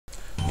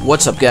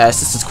What's up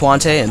guys, this is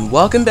Quante and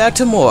welcome back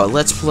to more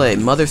Let's Play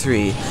Mother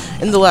 3.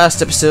 In the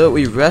last episode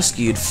we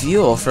rescued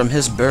Fuel from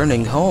his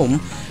burning home,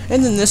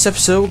 and in this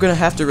episode we're gonna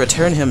have to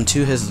return him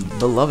to his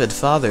beloved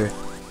father.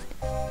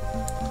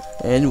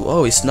 And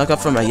whoa, he snuck up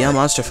from a Yell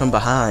monster from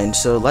behind,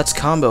 so let's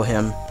combo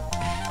him.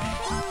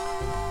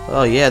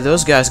 Oh yeah,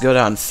 those guys go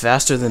down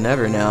faster than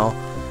ever now.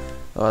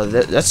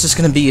 That's just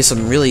gonna be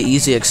some really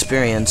easy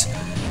experience.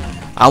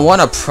 I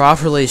want to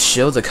properly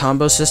show the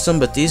combo system,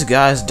 but these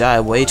guys die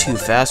way too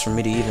fast for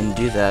me to even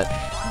do that.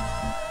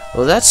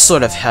 Well, that's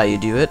sort of how you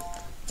do it,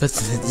 but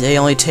they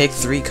only take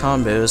 3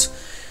 combos.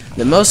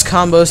 The most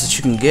combos that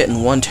you can get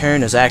in one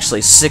turn is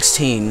actually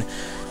 16,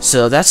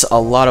 so that's a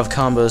lot of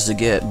combos to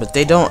get, but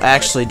they don't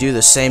actually do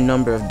the same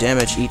number of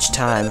damage each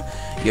time.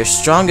 Your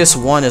strongest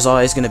one is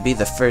always going to be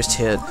the first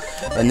hit,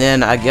 and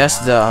then I guess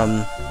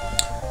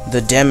the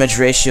damage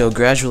ratio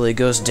gradually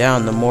goes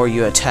down the more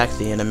you attack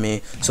the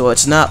enemy. So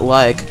it's not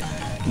like,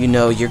 you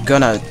know, you're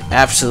gonna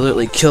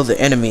absolutely kill the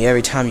enemy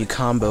every time you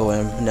combo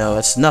him. No,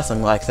 it's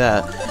nothing like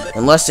that.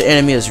 Unless the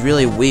enemy is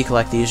really weak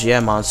like these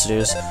Yell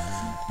monsters.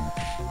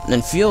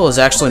 And Fuel is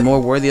actually more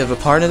worthy of a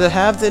partner to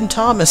have than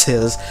Thomas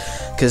is.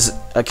 Because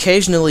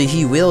occasionally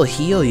he will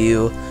heal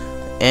you,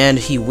 and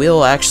he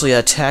will actually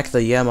attack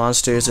the Yell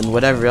monsters and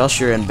whatever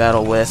else you're in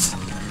battle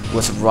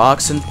with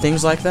rocks and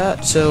things like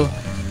that. So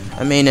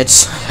I mean,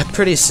 it's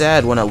pretty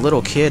sad when a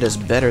little kid is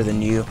better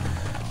than you.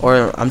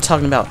 Or, I'm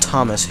talking about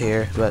Thomas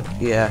here, but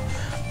yeah.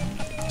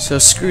 So,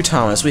 screw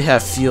Thomas, we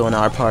have Fuel in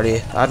our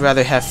party. I'd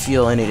rather have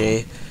Fuel any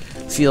day.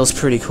 Fuel's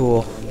pretty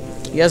cool.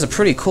 He has a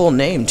pretty cool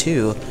name,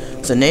 too.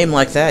 With a name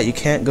like that, you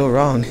can't go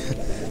wrong.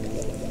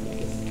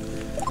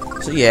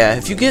 So yeah,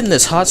 if you get in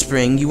this hot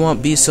spring, you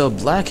won't be so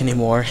black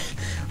anymore.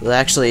 Well,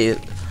 actually,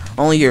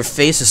 only your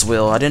faces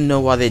will. I didn't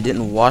know why they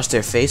didn't wash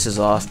their faces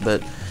off,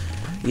 but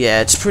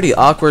yeah, it's pretty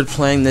awkward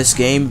playing this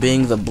game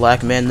being the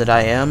black man that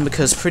I am,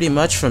 because pretty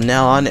much from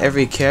now on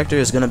every character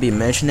is going to be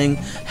mentioning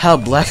how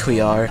black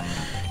we are,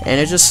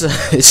 and it's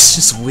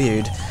just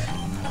weird.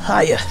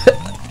 Hiya.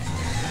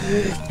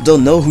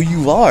 Don't know who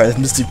you are,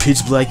 Mr.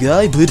 Pitch Black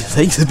Guy, but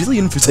thanks a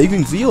billion for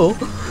saving Fuel.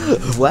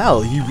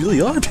 Wow, you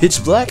really are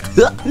pitch black.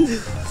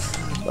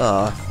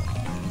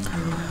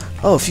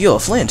 Oh, Fuel,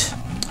 Flint.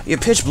 You're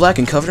pitch black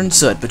and covered in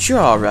soot, but you're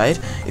alright.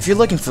 If you're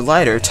looking for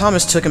lighter,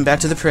 Thomas took him back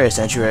to the Prairie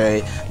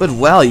Sanctuary. But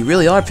wow, you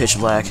really are pitch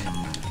black.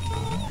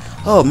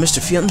 Oh,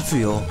 Mr.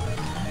 Fuel.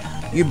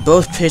 You're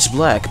both pitch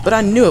black, but I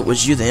knew it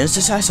was you the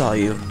instant I saw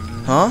you.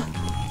 Huh?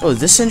 Oh,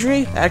 this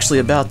injury? Actually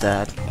about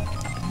that.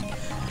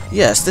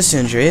 Yes, this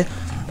injury.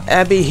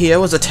 Abby here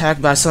was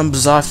attacked by some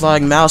bizarre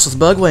flying mouse with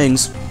bug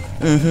wings.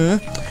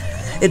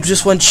 It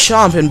just went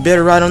chomp and bit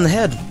her right on the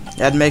head.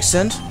 That makes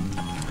sense?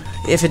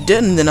 If it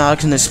didn't, then I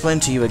can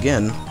explain to you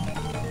again.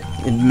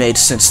 It made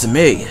sense to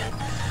me.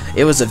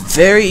 It was a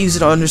very easy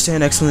to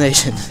understand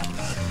explanation.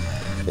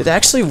 It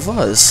actually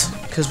was,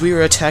 because we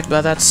were attacked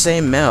by that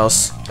same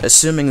mouse,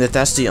 assuming that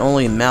that's the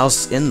only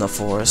mouse in the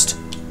forest.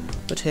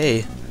 But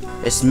hey,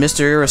 it's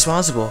Mr.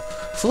 Irresponsible.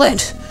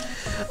 Flint!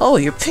 Oh,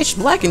 you're pitch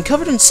black and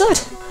covered in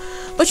soot.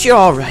 But you're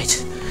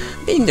alright.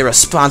 Being the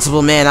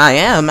responsible man I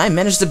am, I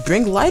managed to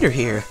bring lighter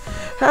here.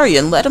 Hurry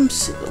and let him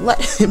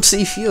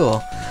see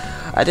Fuel.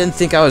 I didn't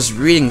think I was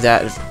reading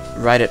that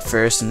right at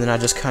first, and then I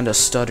just kind of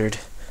stuttered.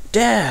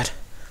 Dad!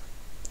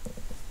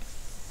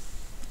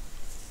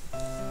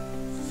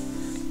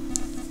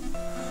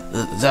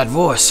 That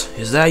voice,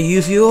 is that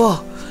you,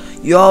 Fuel?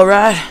 You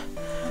alright?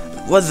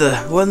 What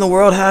in the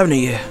world happened to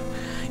you?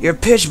 You're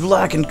pitch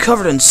black and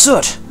covered in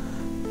soot.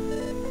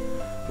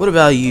 What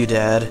about you,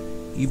 Dad?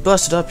 You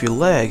busted up your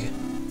leg.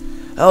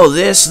 Oh,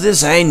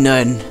 this ain't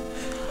nothing.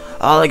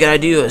 All I gotta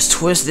do is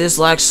twist this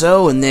like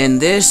so, and then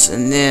this,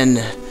 and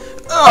then...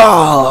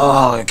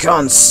 Oh,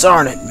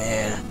 consarn it,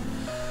 man.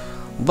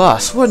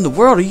 Boss, what in the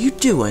world are you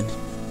doing?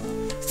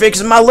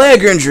 Fixing my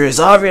leg injuries,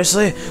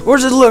 obviously. What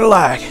does it look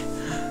like?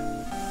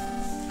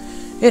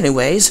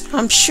 Anyways,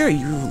 I'm sure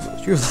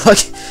you're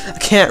lucky. I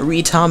can't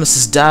read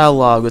Thomas's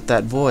dialogue with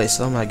that voice.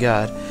 Oh my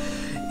god.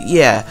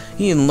 Yeah,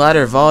 he and Lighter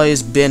have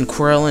always been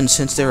quarreling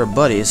since they were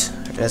buddies,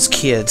 as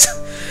kids.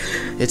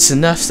 It's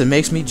enough that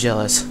makes me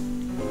jealous.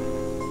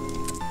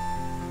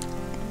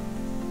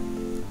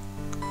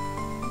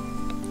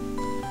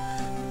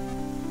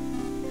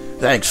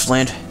 Thanks,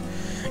 Flint.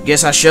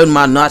 Guess I showed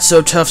my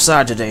not-so-tough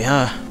side today,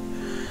 huh?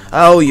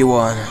 I owe you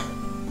one.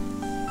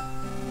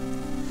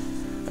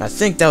 I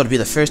think that would be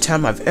the first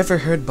time I've ever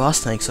heard Boss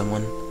thank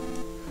someone.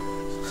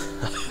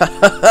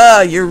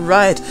 Haha, you're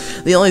right.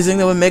 The only thing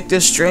that would make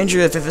this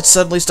stranger if it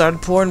suddenly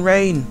started pouring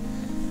rain.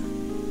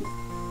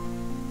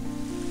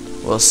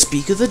 Well,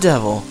 speak of the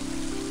devil.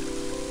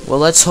 Well,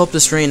 let's hope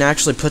this rain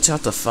actually puts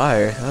out the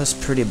fire. That was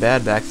pretty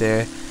bad back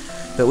there.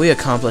 But we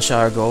accomplished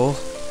our goal.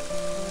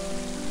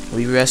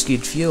 We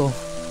rescued Fuel.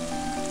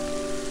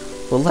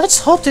 Well, let's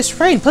hope this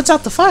rain puts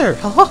out the fire.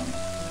 Haha.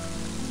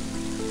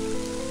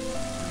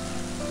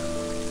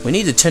 We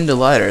need to tend to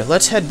lighter.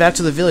 Let's head back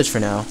to the village for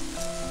now.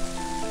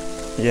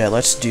 Yeah,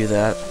 let's do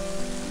that.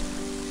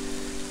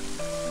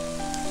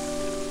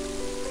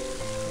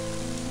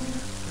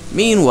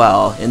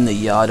 Meanwhile, in the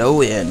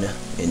Yado Inn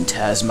in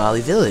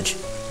Tazmali Village.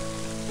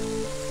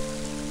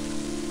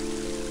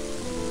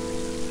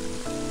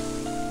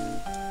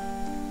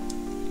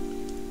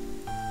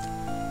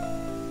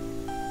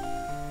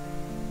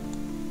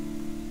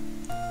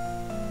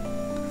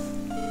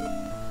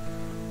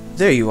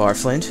 There you are,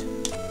 Flint.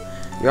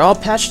 You're all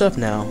patched up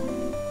now.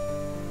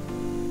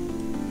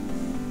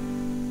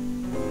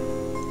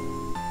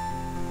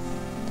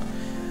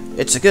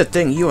 It's a good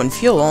thing you and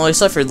Fuel only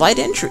suffered light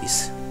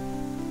injuries.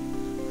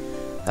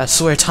 I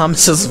swear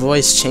Thomas's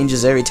voice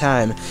changes every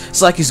time.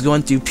 It's like he's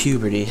going through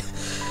puberty.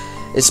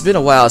 It's been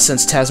a while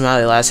since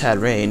Tazmali last had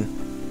rain.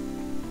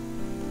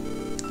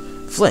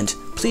 Flint,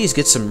 please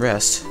get some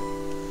rest.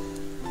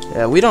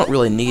 Yeah, we don't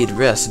really need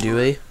rest, do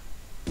we?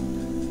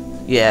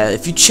 Yeah,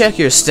 if you check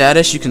your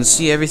status, you can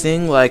see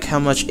everything, like how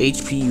much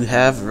HP you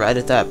have right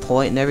at that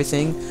point and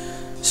everything.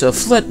 So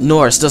Flint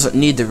Norris doesn't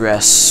need the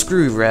rest.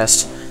 Screw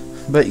rest.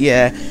 But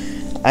yeah,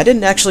 I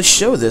didn't actually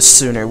show this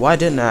sooner. Why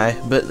didn't I?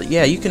 But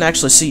yeah, you can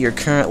actually see your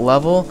current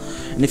level.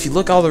 And if you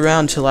look all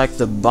around to like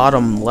the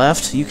bottom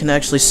left, you can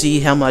actually see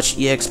how much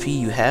EXP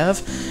you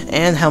have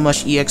and how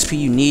much EXP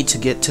you need to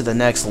get to the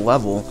next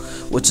level,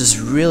 which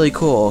is really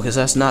cool because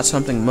that's not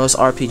something most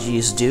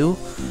RPGs do.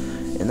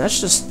 And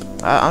that's just,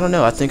 I don't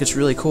know, I think it's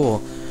really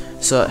cool.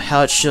 So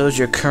how it shows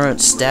your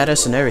current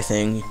status and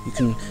everything, you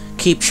can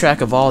keep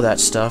track of all that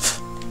stuff.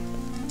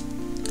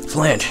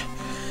 Flint,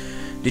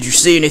 did you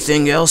see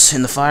anything else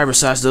in the fire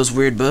besides those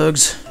weird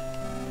bugs?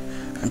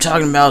 I'm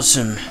talking about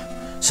some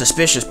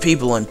suspicious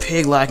people in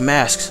pig-like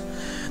masks.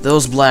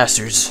 Those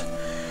blasters.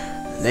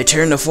 They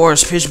turned the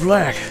forest pitch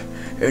black.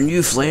 And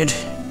you, Flint,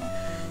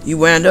 you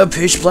wound up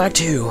pitch black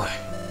too.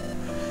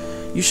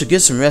 You should get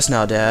some rest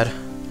now, Dad.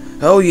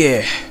 Oh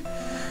yeah.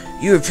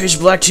 You were pitch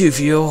black too,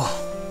 Fuel.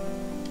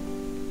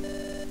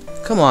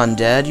 Come on,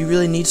 Dad, you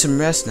really need some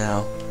rest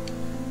now.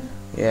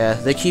 Yeah,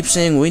 they keep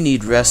saying we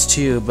need rest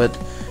too, but,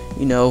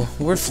 you know,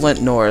 we're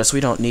Flint Norris,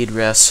 we don't need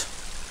rest.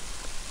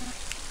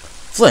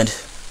 Flint!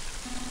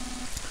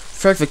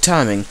 Perfect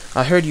timing.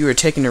 I heard you were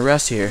taking a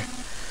rest here.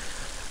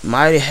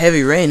 Mighty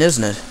heavy rain,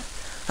 isn't it?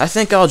 I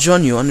think I'll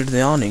join you under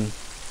the awning.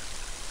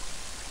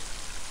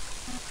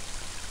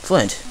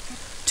 Flint,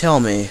 tell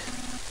me,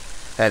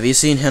 have you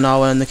seen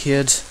Hinawa and the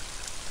kids?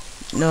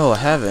 No, I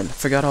haven't.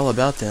 Forgot all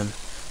about them.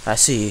 I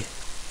see.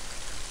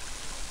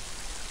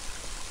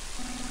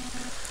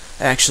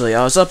 Actually,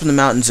 I was up in the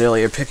mountains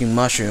earlier picking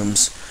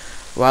mushrooms.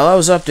 While I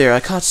was up there, I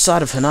caught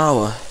sight of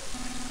Hinawa.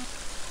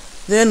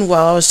 Then,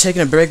 while I was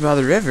taking a break by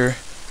the river,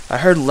 I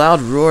heard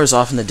loud roars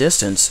off in the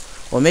distance.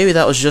 Well, maybe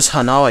that was just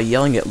Hinawa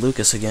yelling at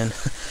Lucas again.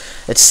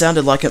 It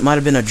sounded like it might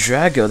have been a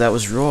Drago that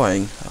was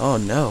roaring. Oh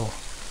no.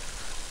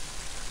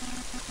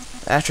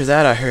 After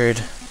that, I heard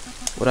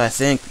what I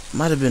think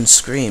might have been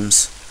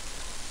screams.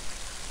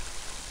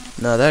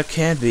 No, that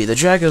can't be. The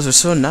Dragos are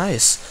so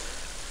nice.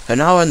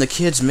 Hinawa and the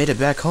kids made it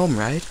back home,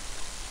 right?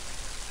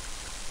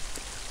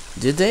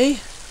 Did they?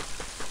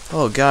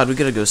 Oh god, we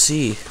gotta go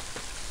see.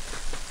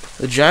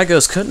 The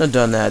Dragos couldn't have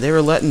done that. They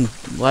were letting,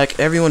 like,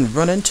 everyone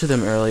run into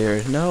them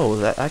earlier.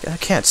 No, I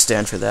can't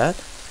stand for that.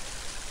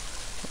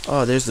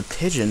 Oh, there's the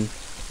pigeon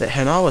that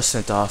Hinawa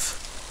sent off.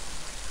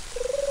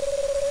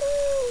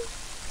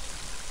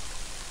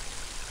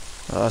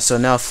 So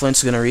now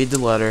Flint's gonna read the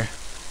letter.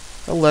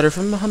 A letter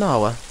from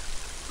Hinawa.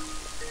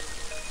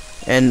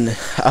 And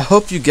I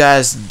hope you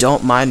guys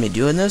don't mind me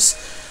doing this,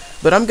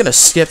 but I'm gonna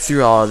skip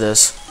through all of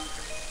this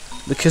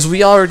because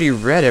we already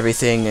read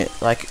everything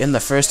like in the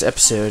first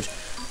episode,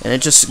 and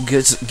it just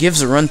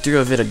gives a run through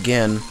of it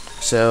again.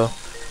 So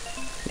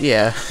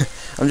yeah,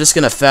 I'm just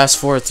gonna fast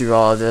forward through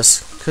all of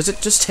this because it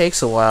just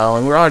takes a while,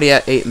 and we're already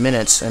at 8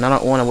 minutes, and I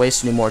don't want to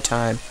waste any more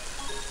time.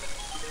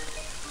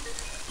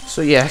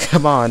 So yeah,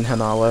 come on,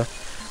 Hinawa.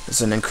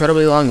 It's an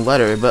incredibly long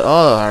letter, but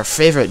oh, our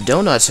favorite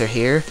donuts are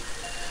here.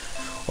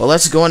 Well,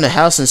 let's go in the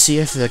house and see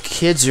if the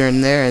kids are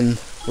in there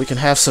and we can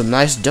have some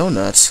nice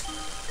donuts.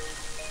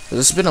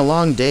 It's been a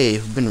long day.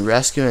 We've been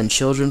rescuing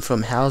children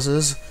from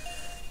houses.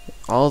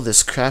 All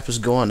this crap is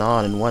going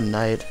on in one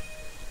night.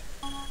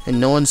 And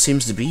no one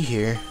seems to be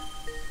here.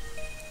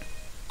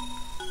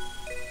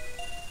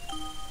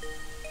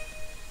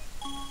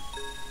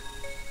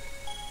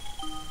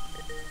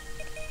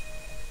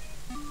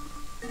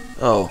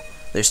 Oh,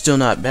 they're still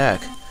not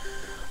back.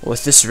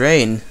 With this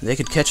rain, they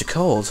could catch a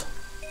cold.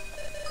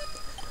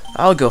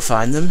 I'll go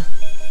find them.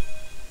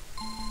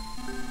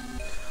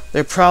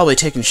 They're probably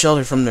taking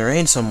shelter from the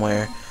rain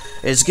somewhere.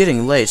 It's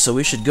getting late, so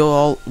we should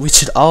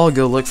all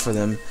go look for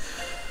them.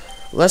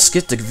 Let's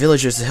get the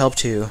villagers to help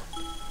too.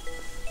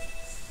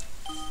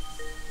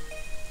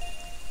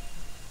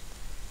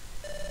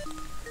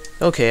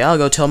 Okay, I'll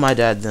go tell my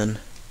dad then.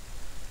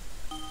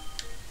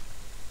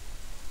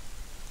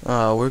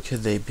 Oh, where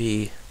could they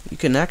be? You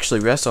can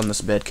actually rest on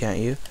this bed, can't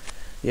you?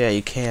 Yeah,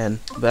 you can,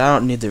 but I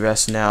don't need the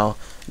rest now.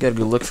 I gotta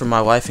go look for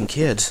my wife and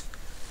kids.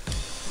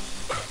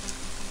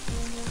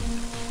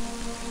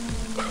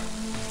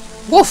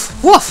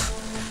 Woof!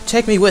 Woof!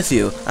 Take me with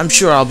you. I'm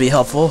sure I'll be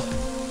helpful.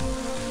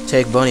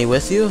 Take Bunny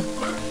with you?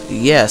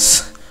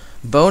 Yes.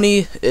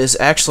 Boney is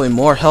actually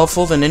more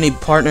helpful than any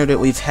partner that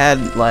we've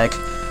had, like,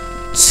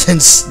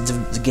 since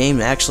the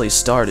game actually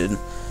started.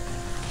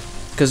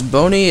 Because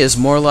Boney is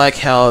more like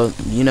how,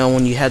 you know,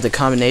 when you had the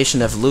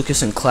combination of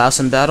Lucas and Klaus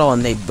in battle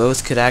and they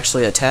both could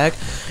actually attack.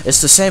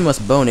 It's the same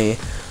with Boney.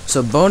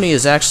 So Boney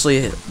is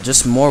actually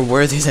just more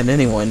worthy than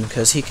anyone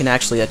because he can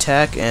actually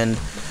attack, and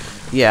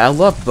yeah, I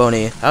love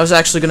Boney. I was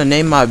actually going to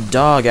name my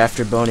dog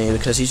after Boney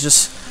because he's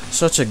just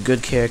such a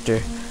good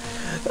character.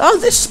 Oh,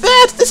 this is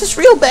bad! This is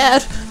real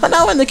bad! Oh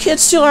no, and the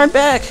kids still aren't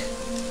back!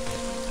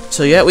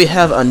 So yeah, we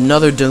have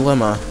another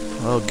dilemma.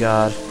 Oh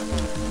god.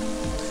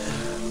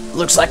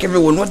 Looks like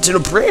everyone went to the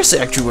prayer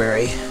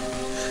sanctuary.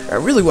 I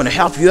really want to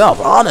help you out,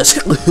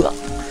 honestly.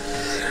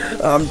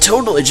 I'm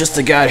totally just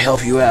the guy to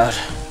help you out.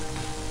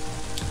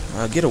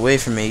 Get away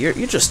from me. You're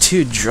just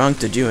too drunk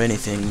to do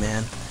anything,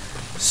 man.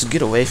 Just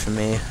get away from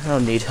me. I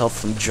don't need help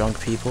from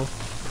drunk people.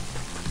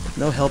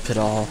 No help at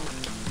all.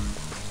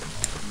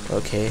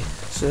 Okay,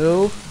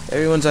 so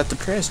everyone's at the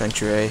prayer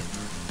sanctuary.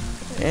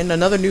 And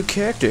another new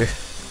character.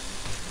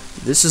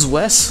 This is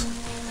Wes.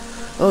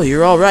 Oh,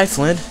 you're alright,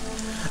 Flint.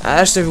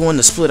 I asked everyone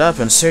to split up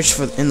and search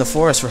in the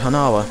forest for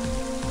Hanawa.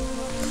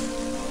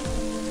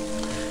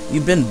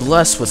 You've been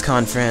blessed with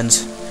kind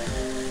friends.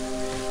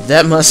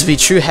 That must be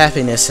true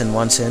happiness in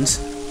one sense.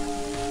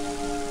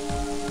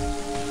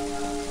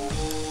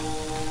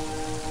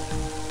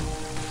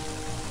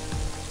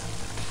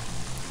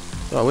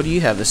 Oh, what do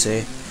you have to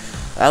say?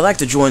 I'd like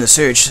to join the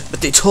search,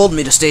 but they told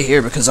me to stay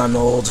here because I'm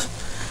old.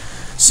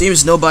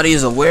 Seems nobody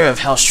is aware of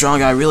how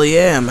strong I really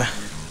am.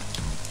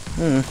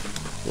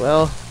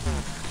 Well,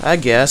 I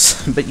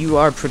guess, but you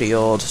are pretty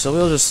old, so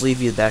we'll just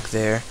leave you back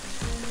there.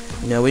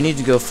 You know, we need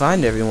to go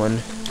find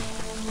everyone.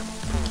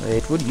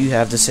 Wait, what do you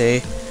have to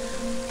say?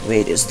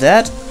 Wait, is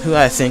that who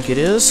I think it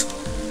is?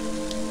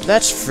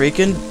 That's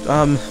freaking,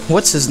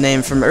 what's his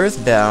name from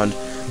Earthbound?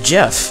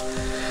 Jeff.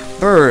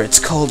 Brr, it's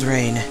cold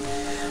rain.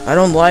 I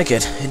don't like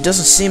it. It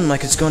doesn't seem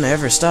like it's going to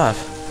ever stop.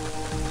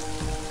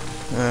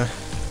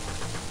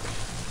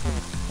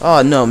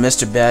 Oh no,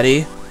 Mr.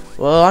 Batty.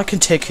 Well, I can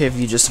take care of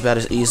you just about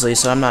as easily,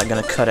 so I'm not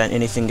going to cut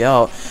anything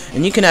out.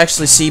 And you can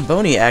actually see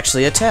Boney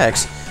actually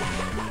attacks.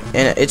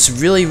 And it's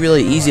really,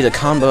 really easy to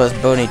combo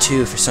with Boney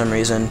too for some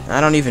reason. I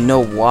don't even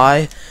know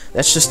why.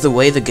 That's just the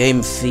way the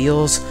game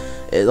feels.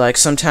 Like,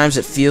 sometimes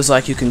it feels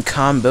like you can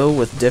combo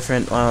with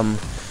different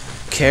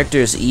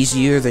characters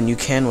easier than you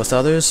can with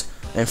others.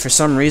 And for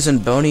some reason,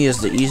 Boney is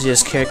the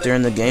easiest character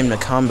in the game to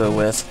combo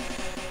with.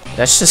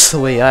 That's just the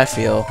way I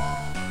feel.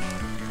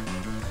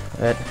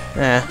 But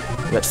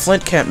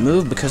Flint can't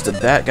move because the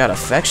bat got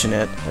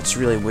affectionate. That's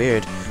really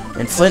weird.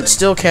 And Flint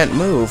still can't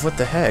move. What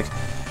the heck?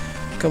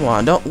 Come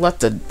on, don't let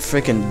the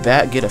freaking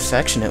bat get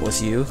affectionate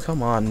with you.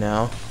 Come on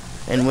now.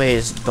 And wait,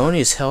 is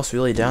Boney's health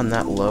really down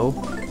that low?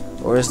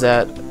 Or is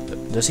that...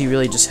 does he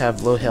really just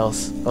have low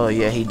health? Oh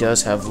yeah, he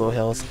does have low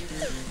health.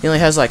 He only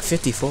has like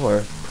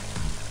 54.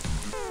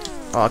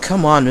 Oh,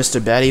 come on,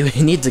 Mr. Batty,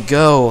 we need to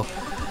go.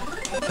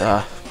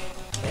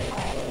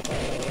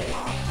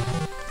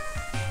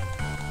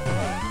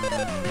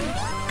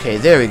 Okay,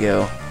 there we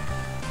go.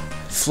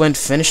 Flint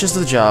finishes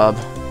the job.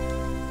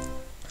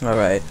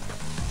 Alright.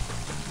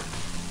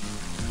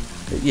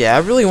 Yeah, I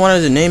really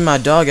wanted to name my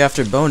dog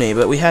after Boney,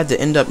 but we had to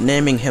end up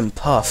naming him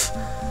Puff.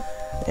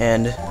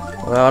 And,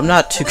 well, I'm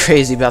not too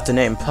crazy about the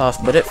name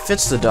Puff, but it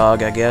fits the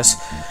dog, I guess.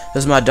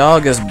 Because my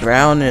dog is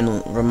brown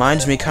and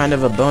reminds me kind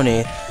of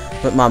Boney,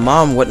 but my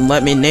mom wouldn't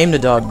let me name the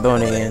dog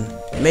Boney, and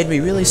it made me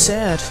really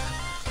sad.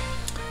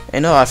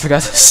 And oh, I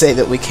forgot to say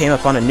that we came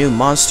up on a new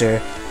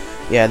monster.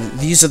 Yeah,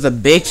 these are the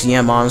baked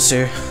Yam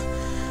monster.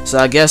 So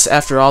I guess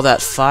after all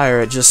that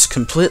fire, it just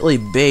completely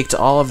baked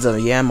all of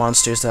the Yam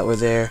monsters that were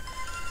there.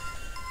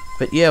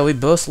 But yeah, we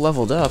both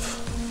leveled up.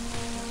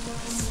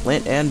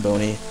 Flint and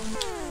Boney.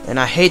 And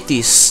I hate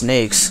these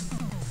snakes.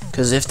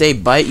 Because if they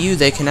bite you,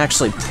 they can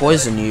actually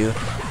poison you.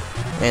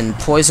 And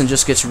poison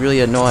just gets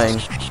really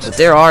annoying. But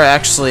there are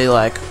actually,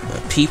 like,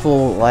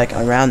 people, like,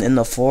 around in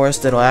the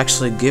forest that'll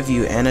actually give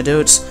you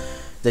antidotes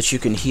that you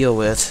can heal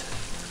with.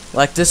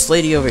 Like this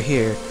lady over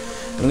here.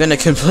 I'm gonna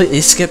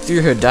completely skip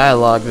through her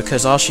dialogue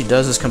because all she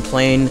does is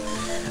complain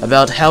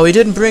about how we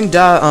didn't bring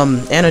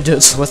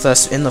antidotes with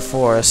us in the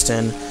forest,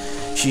 and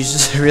she's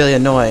just really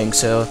annoying,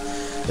 so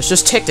let's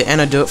just take the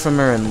antidote from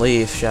her and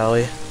leave, shall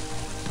we?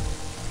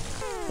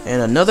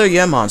 And another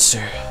Yam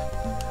monster.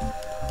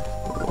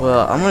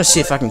 Well, I'm gonna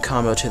see if I can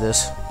combo to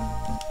this.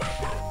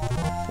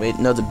 Wait,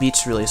 no, the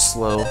beat's really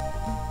slow.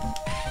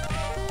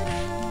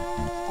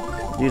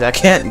 Dude, I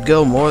can't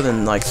go more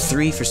than like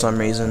 3 for some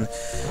reason.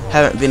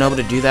 Haven't been able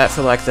to do that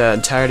for like the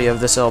entirety of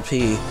this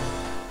LP.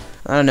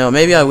 I don't know,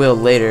 maybe I will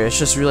later. It's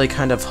just really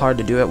kind of hard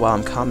to do it while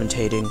I'm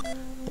commentating,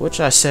 which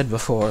I said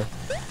before.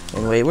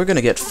 And wait, we're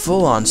gonna get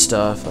full on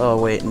stuff.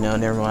 Oh wait, no,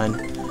 never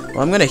mind.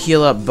 Well, I'm gonna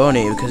heal up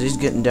Boney because he's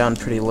getting down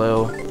pretty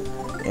low.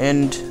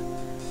 And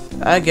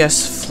I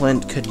guess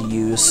Flint could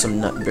use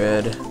some nut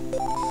bread.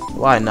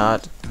 Why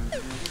not?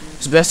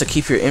 It's best to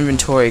keep your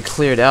inventory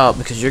cleared out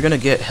because you're gonna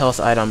get health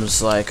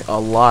items like a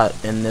lot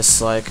in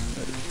this, like,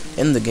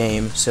 in the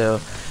game.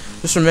 So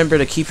Just remember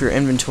to keep your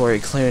inventory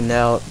cleared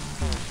out.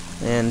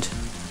 And,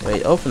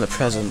 wait, open the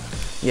present.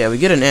 Yeah, we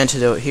get an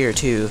antidote here,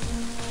 too.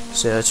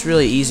 So it's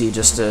really easy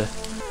just to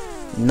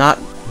not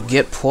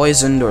get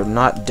poisoned or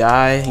not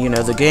die. You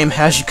know, the game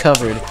has you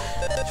covered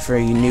for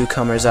you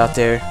newcomers out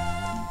there.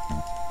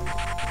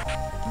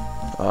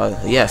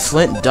 Yeah,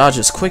 Flint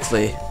dodges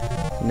quickly.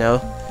 You know,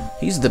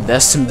 he's the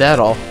best in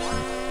battle.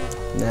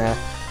 Nah.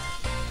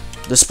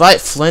 Despite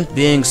Flint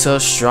being so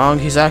strong,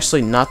 he's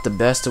actually not the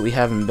best that we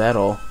have in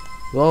battle.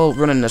 We'll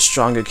run into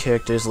stronger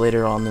characters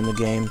later on in the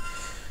game.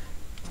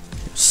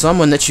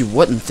 Someone that you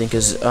wouldn't think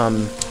is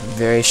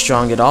very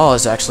strong at all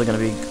is actually going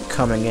to be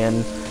coming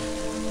in,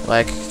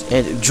 like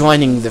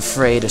joining the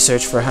fray to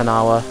search for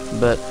Hanawa,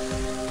 but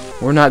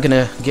we're not going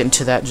to get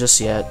into that just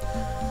yet.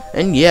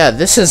 And yeah,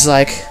 this is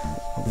like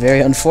very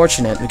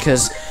unfortunate,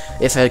 because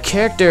if a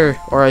character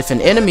or if an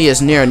enemy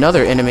is near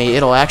another enemy,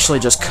 it'll actually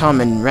just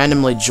come and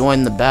randomly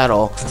join the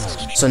battle.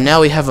 So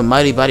now we have a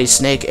Mighty Body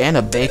Snake and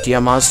a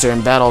Baekya monster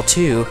in battle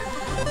too.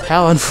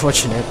 How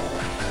unfortunate.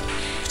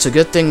 It's a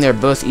good thing they're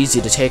both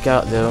easy to take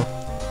out, though.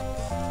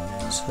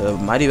 So,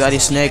 Mighty Body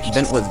Snake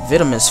bent with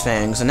Venomous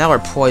Fangs, and now we're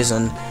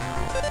poisoned.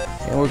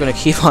 And we're gonna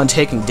keep on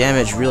taking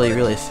damage really,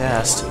 really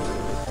fast.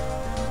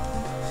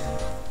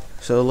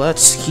 So,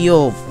 let's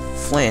heal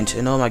Flint,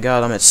 and oh my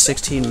god, I'm at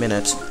 16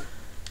 minutes.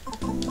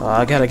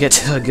 I gotta get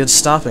to a good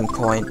stopping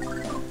point.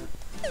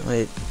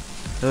 Wait.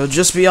 Oh,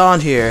 just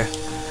beyond here.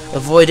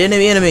 Avoid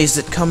any enemies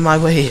that come my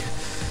way.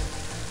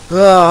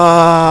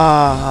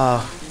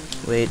 Ah!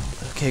 Wait.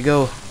 Okay,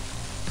 go.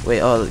 Wait,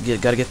 oh,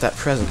 gotta get that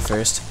present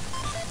first.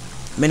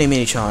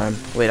 Mini charm.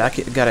 Wait,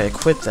 gotta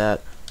equip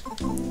that.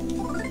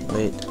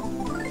 Wait.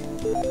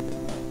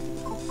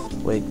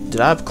 Wait, did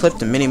I equip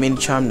the mini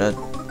charm to...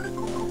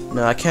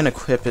 No, I can't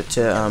equip it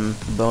to,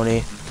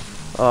 Boney.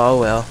 Oh,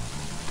 well.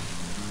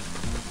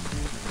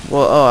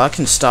 Well, oh, I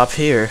can stop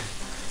here.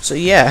 So,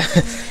 yeah.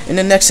 In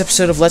the next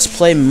episode of Let's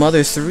Play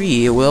Mother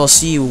 3, we'll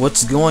see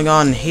what's going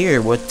on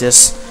here with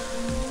this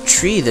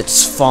tree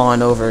that's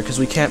fallen over, because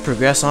we can't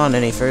progress on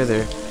any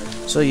further.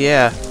 So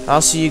yeah,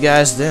 I'll see you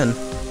guys then.